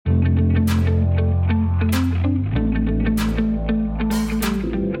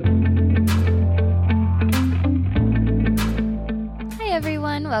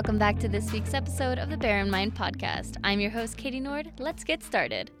welcome back to this week's episode of the Bear in Mind podcast. I'm your host, Katie Nord. Let's get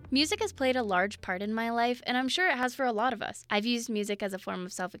started. Music has played a large part in my life, and I'm sure it has for a lot of us. I've used music as a form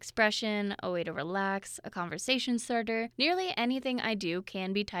of self-expression, a way to relax, a conversation starter. Nearly anything I do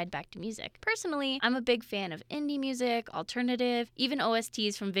can be tied back to music. Personally, I'm a big fan of indie music, alternative, even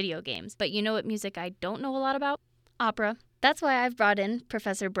OSTs from video games. But you know what music I don't know a lot about? Opera. That's why I've brought in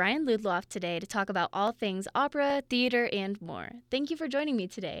Professor Brian Luedloff today to talk about all things opera, theater, and more. Thank you for joining me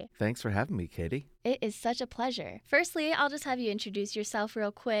today. Thanks for having me, Katie. It is such a pleasure. Firstly, I'll just have you introduce yourself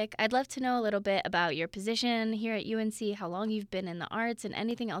real quick. I'd love to know a little bit about your position here at UNC, how long you've been in the arts, and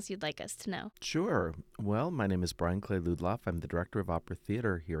anything else you'd like us to know. Sure. Well, my name is Brian Clay Luedloff. I'm the Director of Opera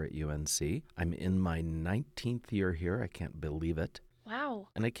Theater here at UNC. I'm in my 19th year here. I can't believe it. Wow.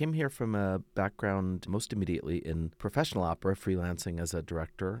 And I came here from a background most immediately in professional opera, freelancing as a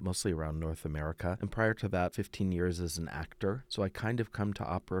director, mostly around North America. And prior to that, 15 years as an actor. So I kind of come to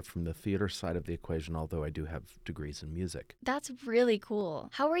opera from the theater side of the equation, although I do have degrees in music. That's really cool.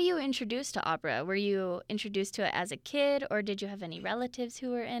 How were you introduced to opera? Were you introduced to it as a kid, or did you have any relatives who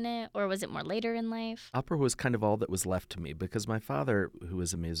were in it, or was it more later in life? Opera was kind of all that was left to me because my father, who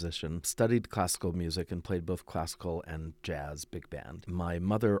was a musician, studied classical music and played both classical and jazz, big band. My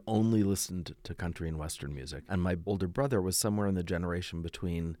mother only listened to country and Western music, and my older brother was somewhere in the generation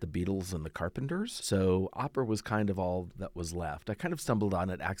between the Beatles and the Carpenters, so opera was kind of all that was left. I kind of stumbled on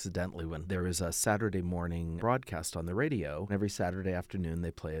it accidentally when there is a Saturday morning broadcast on the radio. Every Saturday afternoon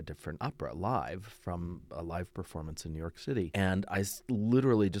they play a different opera live from a live performance in New York City, and I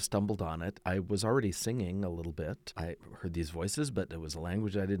literally just stumbled on it. I was already singing a little bit. I heard these voices, but it was a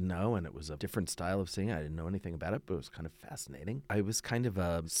language I didn't know, and it was a different style of singing. I didn't know anything about it, but it was kind of fascinating. I was kind of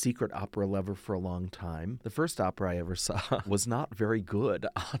a secret opera lover for a long time. The first opera I ever saw was not very good,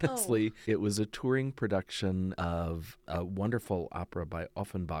 honestly. Oh. It was a touring production of a wonderful opera by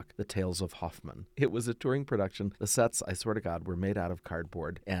Offenbach, The Tales of Hoffmann. It was a touring production. The sets, I swear to God, were made out of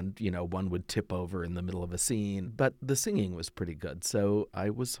cardboard, and, one would tip over in the middle of a scene, but the singing was pretty good, so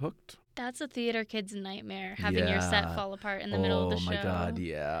I was hooked. That's a theater kid's nightmare, having your set fall apart in the middle of the show. Oh my God,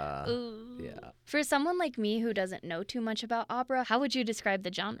 yeah. Ooh. Yeah. For someone like me who doesn't know too much about opera, how would you describe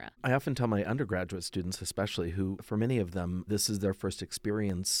the genre? I often tell my undergraduate students especially, who, for many of them, this is their first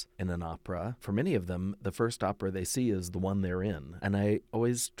experience in an opera. For many of them, the first opera they see is the one they're in. And I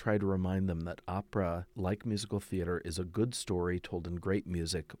always try to remind them that opera, like musical theater, is a good story told in great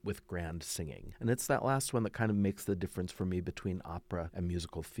music with grand singing. And it's that last one that kind of makes the difference for me between opera and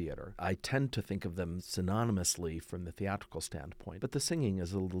musical theater. I tend to think of them synonymously from the theatrical standpoint, but the singing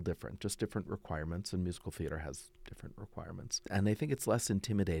is a little different, just different requirements, and musical theater has different requirements. And I think it's less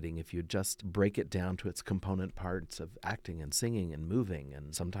intimidating if you just break it down to its component parts of acting and singing and moving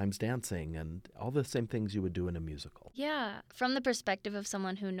and sometimes dancing and all the same things you would do in a musical. Yeah. From the perspective of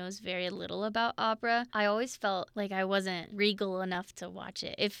someone who knows very little about opera, I always felt like I wasn't regal enough to watch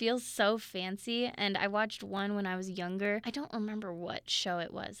it. It feels so fancy, and I watched one when I was younger. I don't remember what show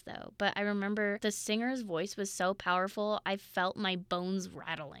it was, though, but I remember the singer's voice was so powerful, I felt my bones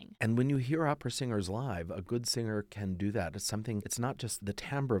rattling. And when you hear opera singers live, a good singer can do that. It's not just the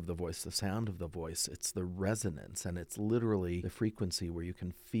timbre of the voice, the sound of the voice, it's the resonance, and it's literally the frequency where you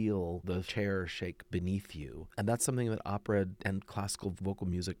can feel the chair shake beneath you. And that's something that opera and classical vocal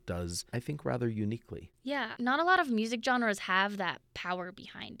music does, I think, rather uniquely. Yeah, not a lot of music genres have that power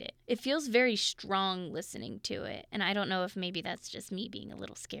behind it. It feels very strong listening to it, and I don't know if maybe that's just me being a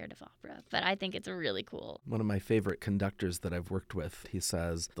little scared of opera, but I think it's really cool. One of my favorite conductors that I've worked with, he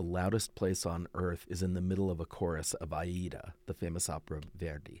says, the loudest place on earth is in the middle of a chorus of Aida, the famous opera of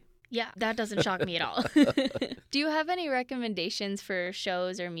Verdi. Yeah, that doesn't shock me at all. Do you have any recommendations for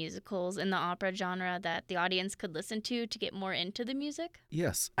shows or musicals in the opera genre that the audience could listen to get more into the music?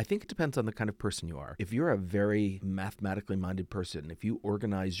 Yes, I think it depends on the kind of person you are. If you're a very mathematically minded person, if you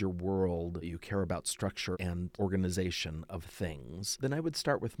organize your world, you care about structure and organization of things, then I would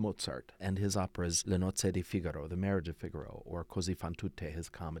start with Mozart and his operas Le Nozze di Figaro, The Marriage of Figaro, or Così fan tutte, his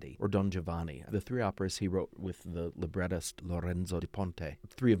comedy, or Don Giovanni, the three operas he wrote with the librettist Lorenzo di Ponte,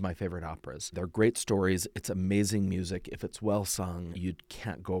 three of my favorite operas. They're great stories. It's amazing music. If it's well sung, you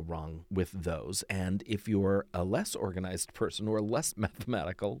can't go wrong with those. And if you're a less organized person or less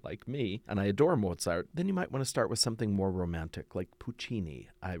mathematical like me, and I adore Mozart, then you might want to start with something more romantic, like Puccini,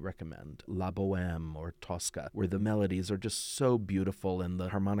 I recommend. La Bohème or Tosca, where the melodies are just so beautiful and the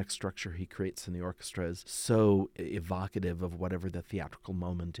harmonic structure he creates in the orchestra is so evocative of whatever the theatrical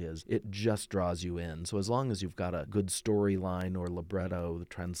moment is. It just draws you in. So as long as you've got a good storyline or libretto, the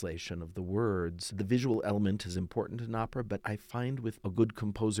translation articulation of the words. The visual element is important in opera, but I find with a good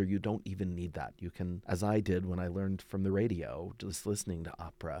composer, you don't even need that. You can, as I did when I learned from the radio, just listening to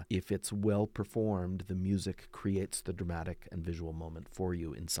opera, if it's well performed, the music creates the dramatic and visual moment for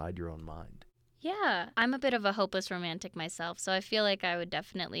you inside your own mind. Yeah, I'm a bit of a hopeless romantic myself, so I feel like I would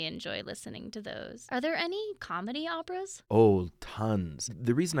definitely enjoy listening to those. Are there any comedy operas? Oh, tons.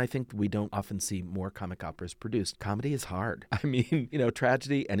 The reason I think we don't often see more comic operas produced, comedy is hard. I mean,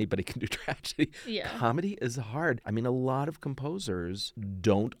 tragedy, anybody can do tragedy. Yeah. Comedy is hard. I mean, a lot of composers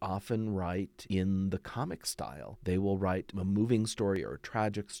don't often write in the comic style. They will write a moving story or a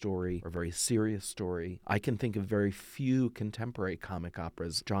tragic story or a very serious story. I can think of very few contemporary comic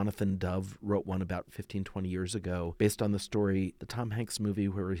operas. Jonathan Dove wrote one about 15, 20 years ago, based on the story, the Tom Hanks movie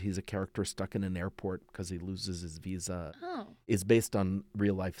where he's a character stuck in an airport because he loses his visa, is based on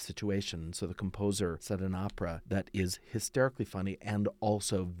real-life situation. So the composer set an opera that is hysterically funny and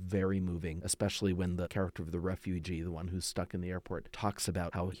also very moving, especially when the character of the refugee, the one who's stuck in the airport, talks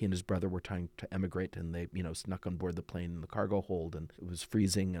about how he and his brother were trying to emigrate and they, snuck on board the plane in the cargo hold and it was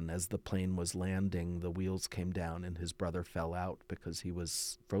freezing, and as the plane was landing, the wheels came down and his brother fell out because he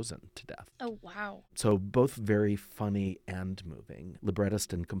was frozen to death. Oh, wow. So both very funny and moving.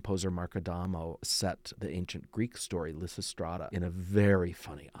 Librettist and composer Mark Adamo set the ancient Greek story Lysistrata in a very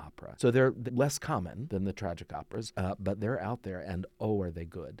funny opera. So they're less common than the tragic operas, but they're out there, and oh, are they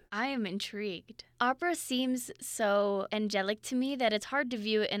good. I am intrigued. Opera seems so angelic to me that it's hard to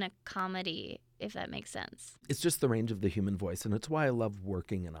view it in a comedy, if that makes sense. It's just the range of the human voice, and it's why I love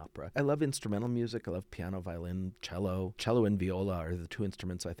working in opera. I love instrumental music. I love piano, violin, cello. Cello and viola are the two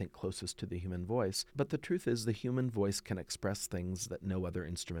instruments I think closest to the human voice. But the truth is the human voice can express things that no other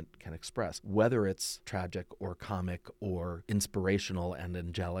instrument can express. Whether it's tragic or comic or inspirational and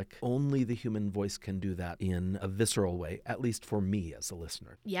angelic, only the human voice can do that in a visceral way, at least for me as a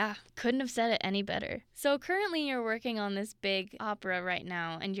listener. Yeah, couldn't have said it any better. So currently you're working on this big opera right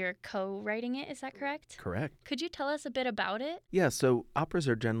now, and you're co-writing it. Is that correct? Correct. Could you tell us a bit about it? Yeah, so operas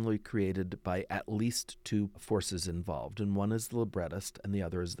are generally created by at least two forces involved, and one is the librettist and the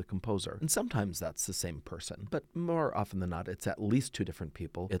other is the composer. And sometimes that's the same person, but more often than not, it's at least two different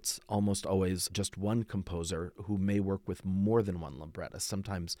people. It's almost always just one composer who may work with more than one librettist.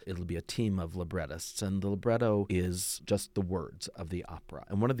 Sometimes it'll be a team of librettists, and the libretto is just the words of the opera.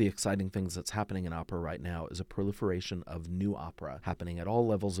 And one of the exciting things that's happening in opera right now is a proliferation of new opera happening at all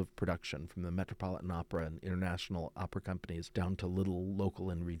levels of production, from the Metropolitan Opera and international opera companies down to little local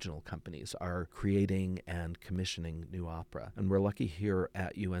and regional companies are creating and commissioning new opera. And we're lucky here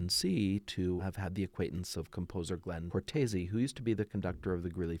at UNC to have had the acquaintance of composer Glenn Cortese, who used to be the conductor of the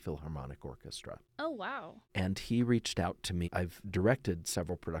Greeley Philharmonic Orchestra. Oh, wow. And he reached out to me. I've directed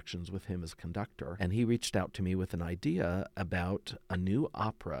several productions with him as conductor, and he reached out to me with an idea about a new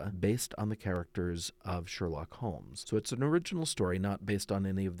opera based on the characters of Sherlock Holmes. So it's an original story, not based on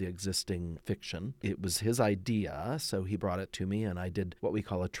any of the existing fiction. It was his idea, so he brought it to me, and I did what we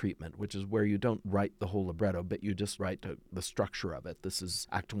call a treatment, which is where you don't write the whole libretto, but you just write the structure of it. This is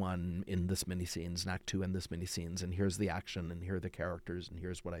Act 1 in this many scenes, and Act 2 in this many scenes, and here's the action, and here are the characters, and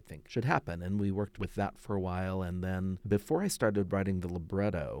here's what I think should happen. And we worked with that for a while, and then before I started writing the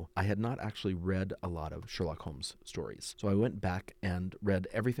libretto, I had not actually read a lot of Sherlock Holmes stories. So I went back and read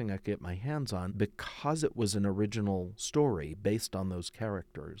everything I could get my hands on. Because it was an original story based on those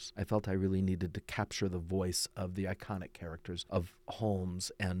characters, I felt I really needed to capture the voice of the iconic characters of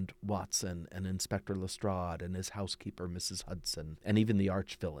Holmes and Watson and Inspector Lestrade and his housekeeper, Mrs. Hudson, and even the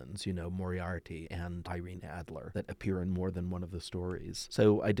arch villains, Moriarty and Irene Adler, that appear in more than one of the stories.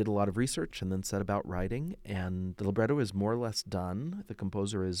 So I did a lot of research and then set about writing, and the libretto is more or less done. The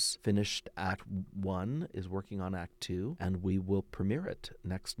composer is finished Act 1, is working on Act 2, and we will premiere it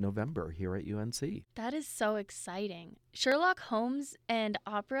next November here at UNC. That is so exciting. Sherlock Holmes and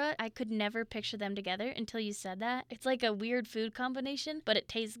opera, I could never picture them together until you said that. It's like a weird food combination, but it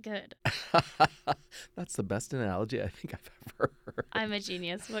tastes good. That's the best analogy I think I've ever heard. I'm a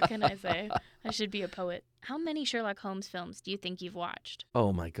genius. What can I say? I should be a poet. How many Sherlock Holmes films do you think you've watched?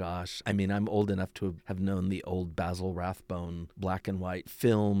 Oh my gosh. I mean, I'm old enough to have known the old Basil Rathbone black and white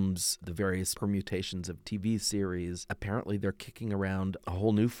films, the various permutations of TV series. Apparently they're kicking around a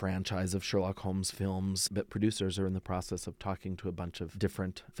whole new franchise of Sherlock Holmes films, but producers are in the process of talking to a bunch of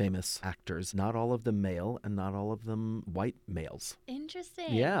different famous actors. Not all of them male and not all of them white males.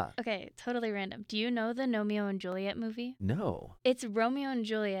 Interesting. Yeah. Okay, totally random. Do you know the Romeo and Juliet movie? No. It's Romeo and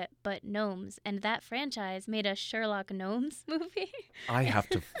Juliet, but gnomes, and that franchise guys made a Sherlock Gnomes movie. I have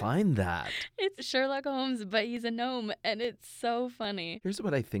to find that. It's Sherlock Holmes, but he's a gnome, and it's so funny. Here's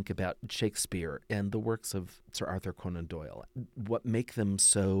what I think about Shakespeare and the works of Sir Arthur Conan Doyle. What make them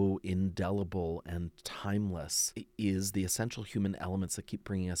so indelible and timeless is the essential human elements that keep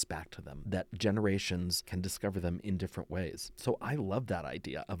bringing us back to them, that generations can discover them in different ways. So I love that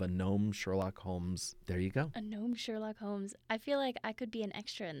idea of a gnome Sherlock Holmes. There you go. A gnome Sherlock Holmes. I feel like I could be an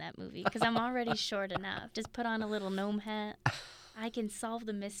extra in that movie because I'm already short enough. Just put on a little gnome hat. I can solve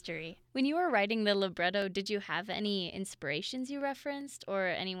the mystery. When you were writing the libretto, did you have any inspirations you referenced or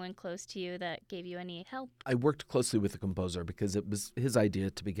anyone close to you that gave you any help? I worked closely with the composer because it was his idea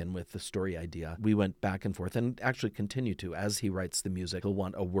to begin with, the story idea. We went back and forth and actually continue to. As he writes the music, he'll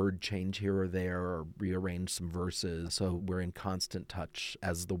want a word change here or there or rearrange some verses. So we're in constant touch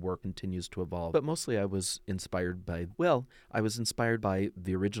as the work continues to evolve. But mostly I was inspired by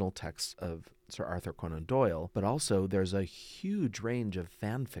the original text of Sir Arthur Conan Doyle, but also there's a huge range of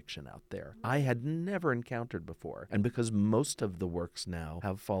fan fiction out there I had never encountered before. And because most of the works now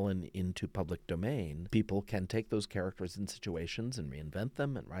have fallen into public domain, people can take those characters and situations and reinvent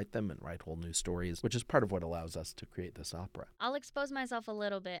them and write whole new stories, which is part of what allows us to create this opera. I'll expose myself a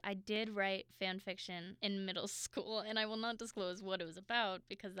little bit. I did write fan fiction in middle school, and I will not disclose what it was about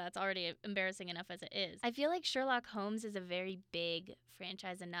because that's already embarrassing enough as it is. I feel like Sherlock Holmes is a very big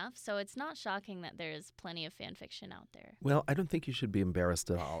franchise enough, so it's not shocking that there's plenty of fan fiction out there. Well, I don't think you should be embarrassed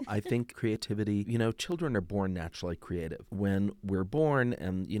at all. I think creativity, children are born naturally creative. When we're born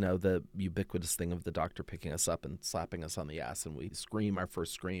and, the ubiquitous thing of the doctor picking us up and slapping us on the ass and we scream our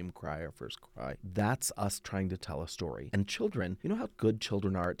first scream, cry our first cry, that's us trying to tell a story. And children, you know how good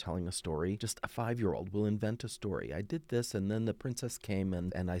children are at telling a story? Just a 5-year-old will invent a story. I did this and then the princess came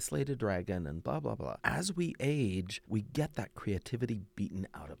and I slayed a dragon and blah, blah, blah. As we age, we get that creativity beaten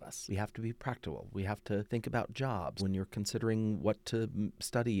out of us. We have to be practical. We have to think about jobs. When you're considering what to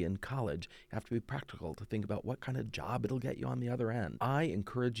study in college, you have to be practical to think about what kind of job it'll get you on the other end. I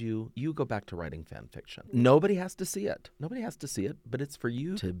encourage you go back to writing fan fiction. Nobody has to see it. But it's for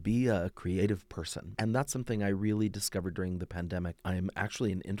you to be a creative person. And that's something I really discovered during the pandemic. I'm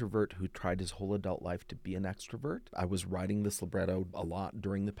actually an introvert who tried his whole adult life to be an extrovert. I was writing this libretto a lot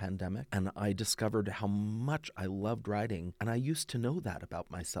during the pandemic, and I discovered how much I loved writing. And I used to know that about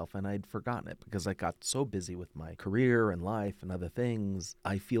myself, and I'd forgotten it because I got so busy with my career and life and other things.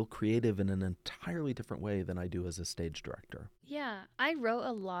 I feel creative in an entirely different way than I do as a stage director. Yeah, I wrote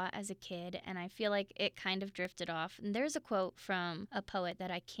a lot as a kid, and I feel like it kind of drifted off. And there's a quote from a poet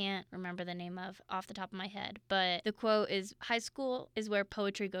that I can't remember the name of off the top of my head, but the quote is, "High school is where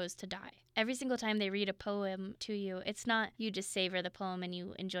poetry goes to die." Every single time they read a poem to you, it's not you just savor the poem and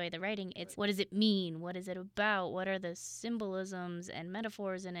you enjoy the writing. It's what does it mean? What is it about? What are the symbolisms and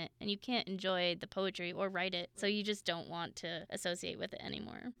metaphors in it? And you can't enjoy the poetry or write it, so you just don't want to associate with it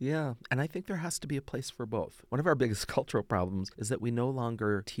anymore. Yeah, and I think there has to be a place for both. One of our biggest cultural problems is that we no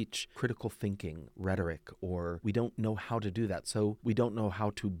longer teach critical thinking, rhetoric, or we don't know how to do that. So we don't know how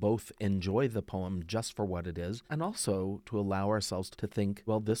to both enjoy the poem just for what it is and also to allow ourselves to think,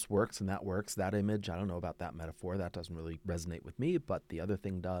 well, this works and that works, that image, I don't know about that metaphor, that doesn't really resonate with me, but the other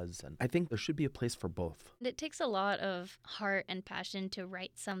thing does. And I think there should be a place for both. It takes a lot of heart and passion to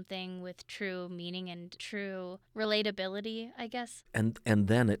write something with true meaning and true relatability, I guess. And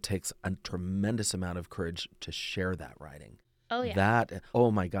then it takes a tremendous amount of courage to share that writing. Oh, yeah. Oh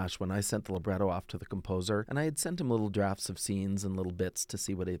my gosh, when I sent the libretto off to the composer, and I had sent him little drafts of scenes and little bits to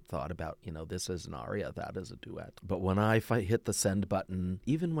see what he thought about, this is an aria, that is a duet. But when I hit the send button,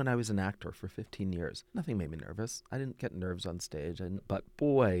 even when I was an actor for 15 years, nothing made me nervous. I didn't get nerves on stage. But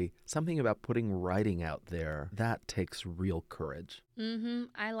boy, something about putting writing out there, that takes real courage.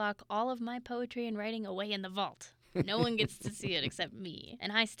 I lock all of my poetry and writing away in the vault. No one gets to see it except me.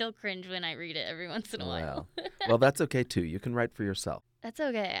 And I still cringe when I read it every once in a while. Well, that's okay too. You can write for yourself. That's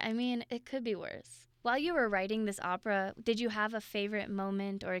okay. I mean, it could be worse. While you were writing this opera, did you have a favorite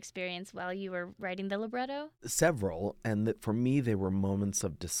moment or experience while you were writing the libretto? Several, and for me, they were moments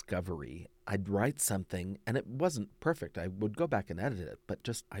of discovery. I'd write something, and it wasn't perfect. I would go back and edit it, but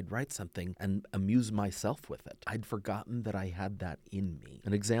just I'd write something and amuse myself with it. I'd forgotten that I had that in me.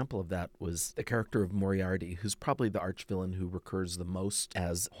 An example of that was the character of Moriarty, who's probably the arch-villain who recurs the most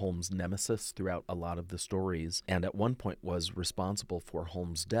as Holmes' nemesis throughout a lot of the stories, and at one point was responsible for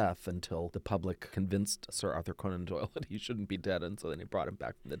Holmes' death until the public convinced Sir Arthur Conan Doyle that he shouldn't be dead, and so then he brought him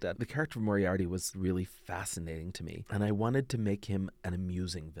back from the dead. The character of Moriarty was really fascinating to me, and I wanted to make him an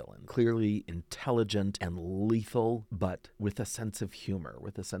amusing villain. Clearly, very intelligent and lethal, but with a sense of humor,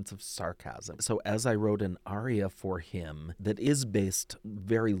 with a sense of sarcasm. So as I wrote an aria for him that is based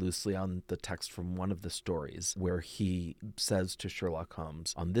very loosely on the text from one of the stories, where he says to Sherlock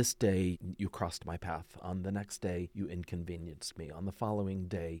Holmes, "On this day you crossed my path. On the next day you inconvenienced me. On the following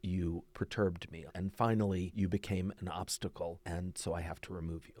day you perturbed me. And finally you became an obstacle, and so I have to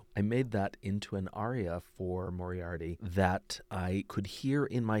remove you." I made that into an aria for Moriarty that I could hear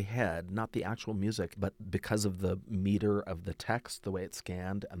in my head, not the actual music, but because of the meter of the text, the way it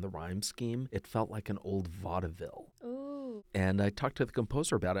scanned, and the rhyme scheme, it felt like an old vaudeville. Ooh. And I talked to the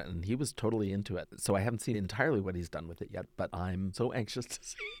composer about it, and he was totally into it. So I haven't seen entirely what he's done with it yet, but I'm so anxious to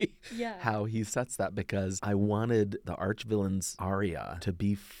see how he sets that, because I wanted the archvillain's aria to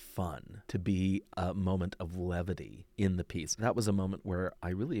be fun, to be a moment of levity in the piece. That was a moment where I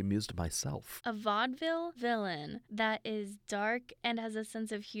really amused myself. A vaudeville villain that is dark and has a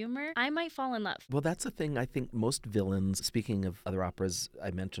sense of humor, I might fall in love. Well, that's the thing. I think most villains, speaking of other operas,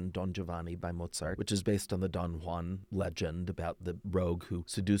 I mentioned Don Giovanni by Mozart, which is based on the Don Juan legend about the rogue who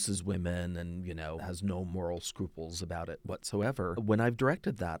seduces women and, has no moral scruples about it whatsoever. When I've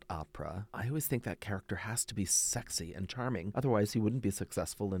directed that opera, I always think that character has to be sexy and charming. Otherwise, he wouldn't be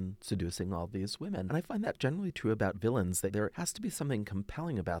successful in seducing all these women. And I find that generally true about villains, that there has to be something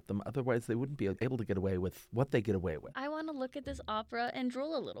compelling about them. Otherwise, they wouldn't be able to get away with what they get away with. I want to look at this opera and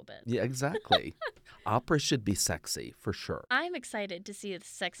drool a little bit. Yeah, exactly. Opera should be sexy, for sure. I'm excited to see the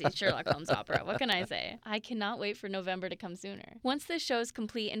sexy Sherlock Holmes opera. What can I say? I cannot wait for November to come sooner. Once the show's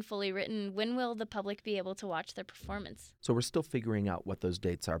complete and fully written, when will the public be able to watch the performance? So we're still figuring out what those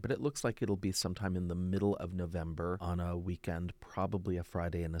dates are, but it looks like it'll be sometime in the middle of November on a weekend, probably a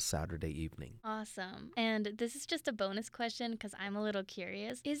Friday and a Saturday evening. Awesome. And this is just a bonus question because I'm a little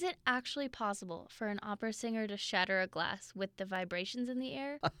curious. Is it actually possible for an opera singer to shatter a glass with the vibrations in the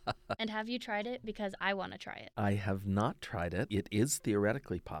air? And have you tried it? Because I want to try it. I have not tried it. It is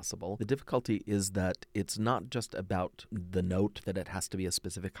theoretically possible. The difficulty is that it's not just about the note, that it has to be a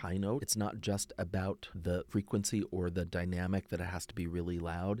specific high note. It's not just about the frequency or the dynamic, that it has to be really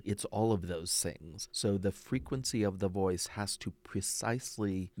loud. It's all of those things. So the frequency of the voice has to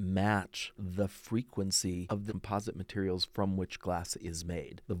precisely match the frequency of the composite materials from which glass is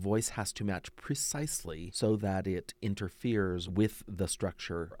made. The voice has to match precisely so that it interferes with the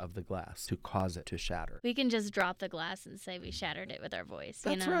structure of the glass to cause it to shatter. We can just drop the glass and say we shattered it with our voice.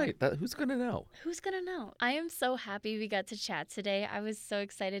 That's right. Who's going to know? Who's going to know? I am so happy we got to chat today. I was so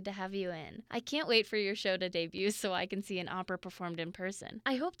excited to have you in. I can't wait for your show to debut so I can see an opera performed in person.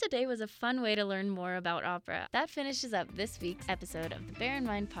 I hope today was a fun way to learn more about opera. That finishes up this week's episode of the Bear in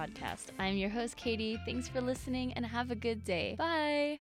Mind podcast. I'm your host, Katie. Thanks for listening and have a good day. Bye!